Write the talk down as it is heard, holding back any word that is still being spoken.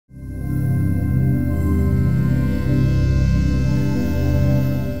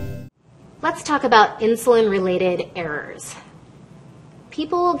Let's talk about insulin-related errors.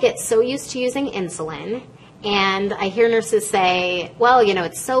 People get so used to using insulin, and I hear nurses say, well, you know,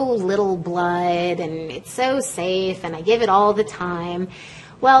 it's so little blood and it's so safe and I give it all the time.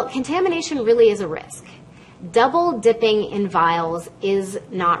 Well, contamination really is a risk. Double dipping in vials is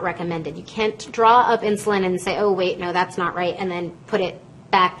not recommended. You can't draw up insulin and say, oh, wait, no, that's not right, and then put it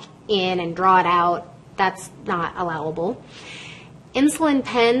back in and draw it out. That's not allowable. Insulin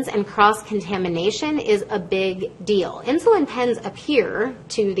pens and cross-contamination is a big deal. Insulin pens appear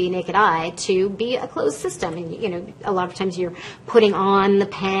to the naked eye to be a closed system. And, you know, a lot of times you're putting on the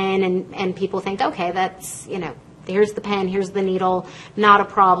pen and people think, okay, that's, you know, here's the pen, here's the needle, not a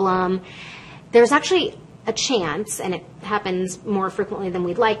problem. There's actually a chance, and it happens more frequently than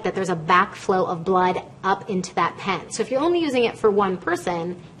we'd like, that there's a backflow of blood up into that pen. So if you're only using it for one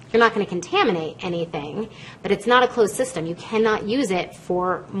person, you're not going to contaminate anything, but it's not a closed system. You cannot use it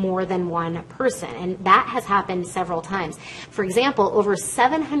for more than one person, and that has happened several times. For example, over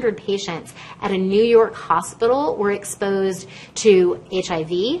 700 patients at a New York hospital were exposed to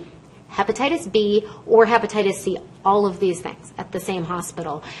HIV, hepatitis B, or hepatitis C, all of these things at the same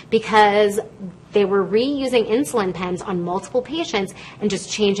hospital, because they were reusing insulin pens on multiple patients and just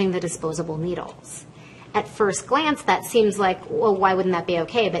changing the disposable needles. At first glance, that seems like, well, why wouldn't that be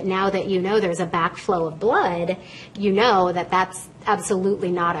okay? But now that you know there's a backflow of blood, you know that that's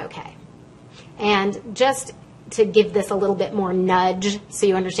absolutely not okay. And just to give this a little bit more nudge so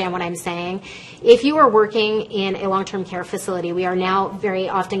you understand what I'm saying, if you are working in a long-term care facility, we are now very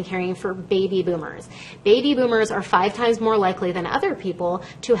often caring for baby boomers. Baby boomers are 5 times more likely than other people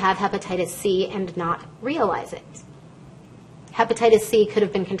to have hepatitis C and not realize it. Hepatitis C could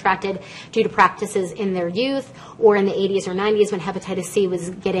have been contracted due to practices in their youth or in the 80s or 90s when hepatitis C was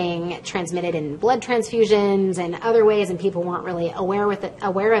getting transmitted in blood transfusions and other ways, and people weren't really aware of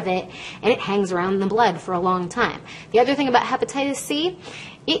it, and it hangs around in the blood for a long time. The other thing about hepatitis C,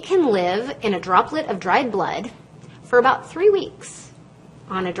 it can live in a droplet of dried blood for about 3 weeks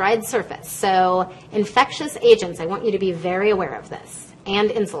on a dried surface. So infectious agents, I want you to be very aware of this, and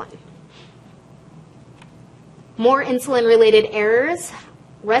insulin. More insulin-related errors.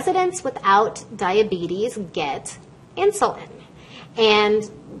 Residents without diabetes get insulin. And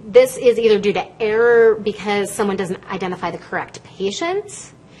this is either due to error because someone doesn't identify the correct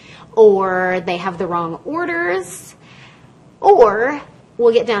patient, or they have the wrong orders, or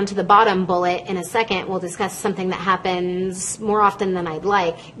we'll get down to the bottom bullet in a second. We'll discuss something that happens more often than I'd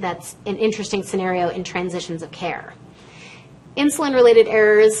like. That's an interesting scenario in transitions of care. Insulin-related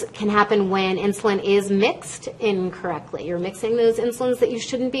errors can happen when insulin is mixed incorrectly. You're mixing those insulins that you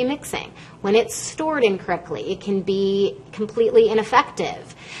shouldn't be mixing. When it's stored incorrectly, it can be completely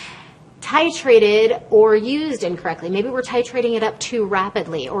ineffective. Titrated or used incorrectly. Maybe we're titrating it up too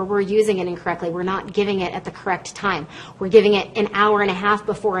rapidly, or we're using it incorrectly. We're not giving it at the correct time. We're giving it an hour and a half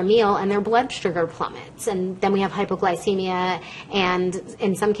before a meal, and their blood sugar plummets. And then we have hypoglycemia and,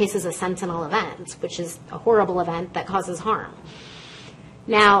 in some cases, a sentinel event, which is a horrible event that causes harm.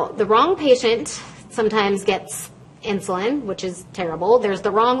 Now, the wrong patient sometimes gets insulin, which is terrible. There's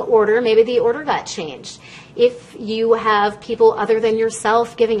the wrong order. Maybe the order got changed. If you have people other than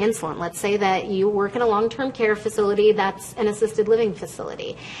yourself giving insulin, let's say that you work in a long-term care facility that's an assisted living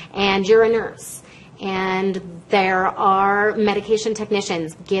facility, and you're a nurse, and there are medication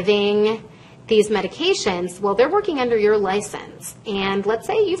technicians giving these medications, well, they're working under your license, and let's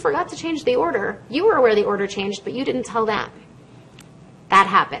say you forgot to change the order. You were aware the order changed, but you didn't tell them. That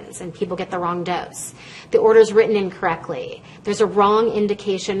happens, and people get the wrong dose. The order's written incorrectly. There's a wrong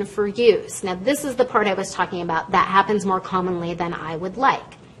indication for use. Now, this is the part I was talking about. That happens more commonly than I would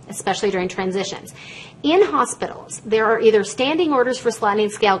like, especially during transitions. In hospitals, there are either standing orders for sliding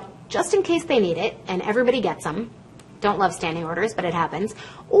scale just in case they need it, and everybody gets them. Don't love standing orders, but it happens.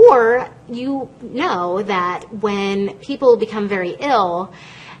 Or you know that when people become very ill,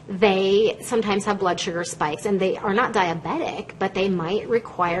 they sometimes have blood sugar spikes, and they are not diabetic, but they might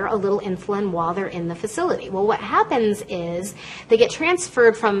require a little insulin while they're in the facility. Well, what happens is they get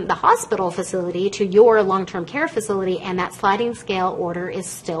transferred from the hospital facility to your long-term care facility, and that sliding scale order is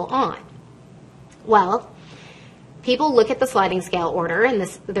still on. Well, people look at the sliding scale order, and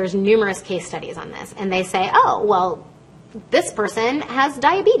there's numerous case studies on this, and they say, oh, well, this person has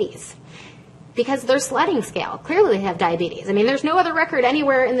diabetes. Because they're sliding scale. Clearly they have diabetes. I mean, there's no other record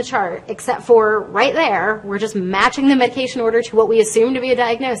anywhere in the chart except for right there. We're just matching the medication order to what we assume to be a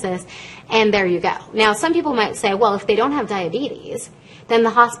diagnosis, and there you go. Now, some people might say, well, if they don't have diabetes, then the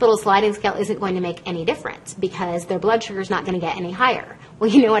hospital sliding scale isn't going to make any difference because their blood sugar is not going to get any higher. Well,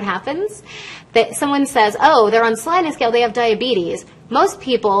 you know what happens? That someone says, oh, they're on sliding scale, they have diabetes. Most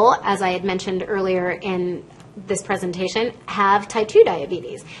people, as I had mentioned earlier in this presentation, have type 2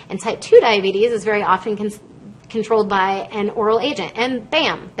 diabetes. And type 2 diabetes is very often controlled by an oral agent. And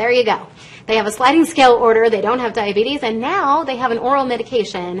bam, there you go. They have a sliding scale order, they don't have diabetes, and now they have an oral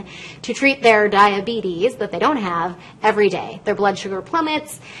medication to treat their diabetes that they don't have every day. Their blood sugar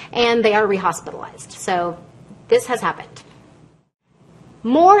plummets, and they are rehospitalized. So this has happened.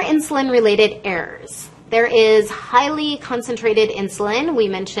 More insulin-related errors. There is highly concentrated insulin, we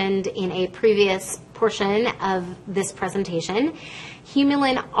mentioned in a previous portion of this presentation.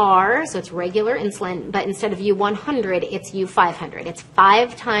 Humulin R, so it's regular insulin, but instead of U100, it's U500. It's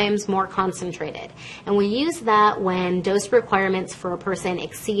 5 times more concentrated. And we use that when dose requirements for a person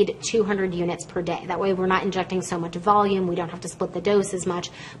exceed 200 units per day. That way we're not injecting so much volume, we don't have to split the dose as much,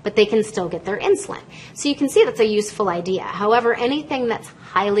 but they can still get their insulin. So you can see that's a useful idea. However, anything that's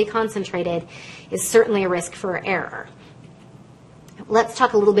highly concentrated is certainly a risk for error. Let's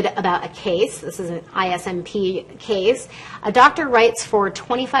talk a little bit about a case. This is an ISMP case. A doctor writes for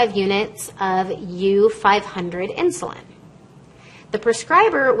 25 units of U500 insulin. The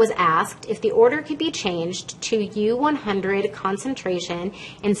prescriber was asked if the order could be changed to U100 concentration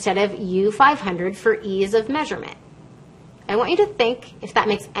instead of U500 for ease of measurement. I want you to think if that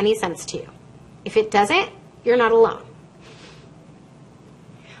makes any sense to you. If it doesn't, you're not alone.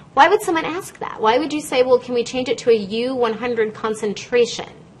 Why would someone ask that? Why would you say, well, can we change it to a U100 concentration?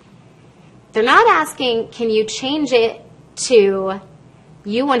 They're not asking, can you change it to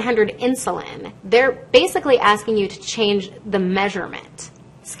U100 insulin? They're basically asking you to change the measurement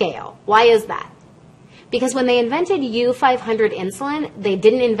scale. Why is that? Because when they invented U500 insulin, they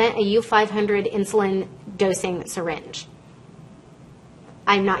didn't invent a U500 insulin dosing syringe.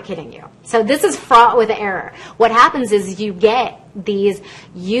 I'm not kidding you. So this is fraught with error. What happens is you get these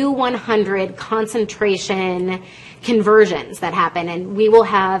U100 concentration conversions that happen, and we will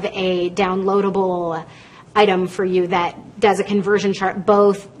have a downloadable item for you that does a conversion chart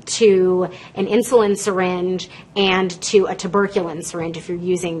both to an insulin syringe and to a tuberculin syringe if you're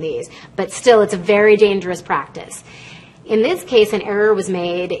using these. But still, it's a very dangerous practice. In this case, an error was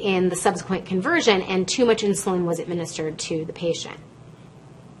made in the subsequent conversion, and too much insulin was administered to the patient.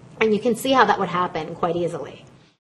 And you can see how that would happen quite easily.